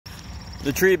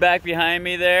The tree back behind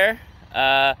me there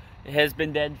has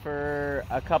been dead for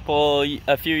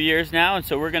a few years now, and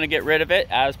so we're gonna get rid of it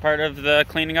as part of the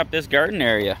cleaning up this garden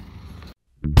area.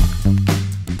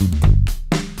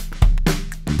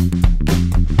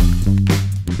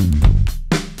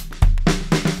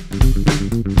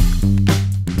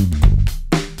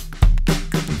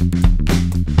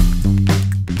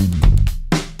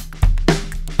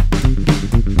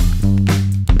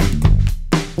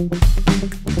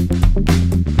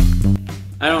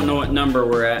 I don't know what number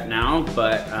we're at now,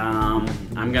 but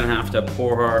I'm gonna have to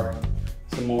pour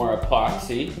some more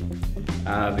epoxy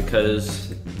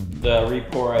because the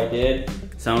re-pour I did,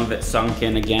 some of it sunk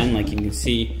in again. Like you can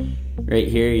see right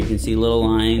here, you can see little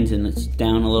lines and it's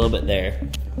down a little bit there.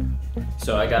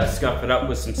 So I gotta scuff it up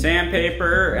with some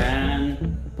sandpaper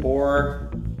and pour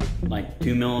like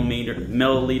 2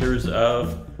 milliliters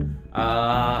of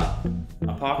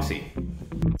epoxy.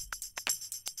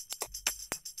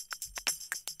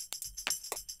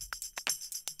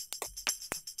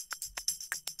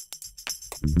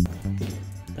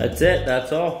 That's it,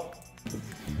 that's all.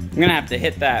 I'm gonna have to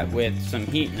hit that with some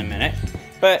heat in a minute.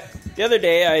 But the other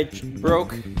day I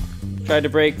tried to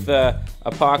break the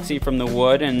epoxy from the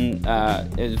wood, and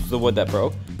it was the wood that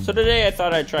broke. So today I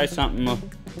thought I'd try something a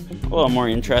little more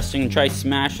interesting. Try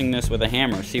smashing this with a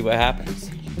hammer, see what happens.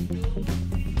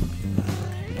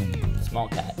 Small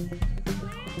cat.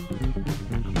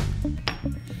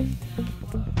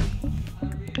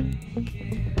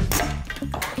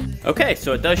 Okay,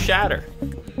 so it does shatter.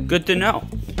 Good to know.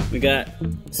 We got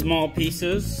small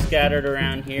pieces scattered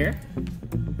around here.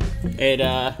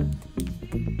 Yeah,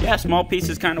 small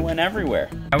pieces kind of went everywhere.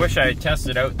 I wish I had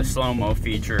tested out the slow-mo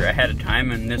feature ahead of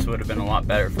time, and this would have been a lot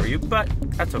better for you, but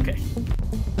that's okay.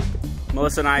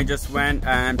 Melissa and I just went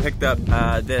and picked up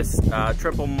this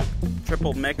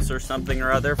triple mix or something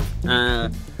or other.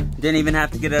 Didn't even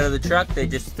have to get out of the truck. They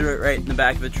just threw it right in the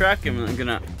back of the truck, and I'm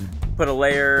gonna put a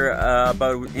layer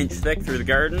about an inch thick through the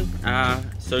garden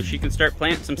so she can start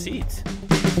planting some seeds.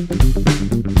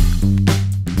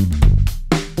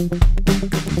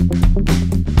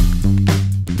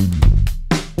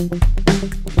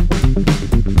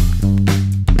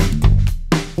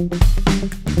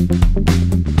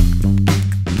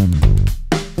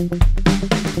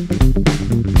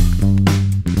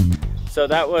 So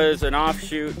that was an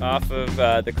offshoot off of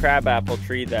the crabapple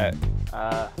tree that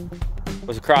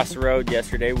was across the road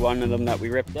yesterday, one of them that we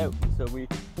ripped out. So we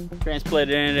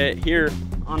transplanted it here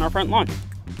on our front lawn.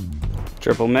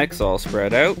 Triple mix all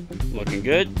spread out, looking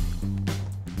good.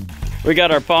 We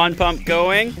got our pond pump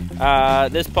going.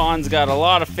 This pond's got a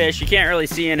lot of fish. You can't really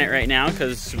see in it right now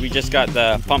because we just got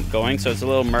the pump going, so it's a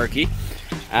little murky.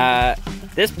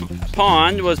 This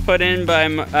pond was put in by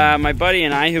my buddy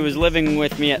and I, who was living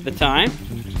with me at the time,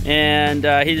 and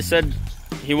he just said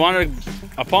he wanted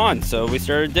a pond, so we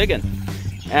started digging.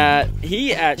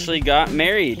 He actually got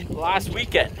married last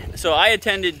weekend. So I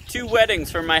attended 2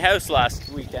 weddings from my house last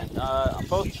weekend,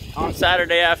 both on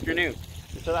Saturday afternoon.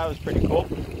 So that was pretty cool.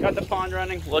 Got the pond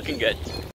running, looking good.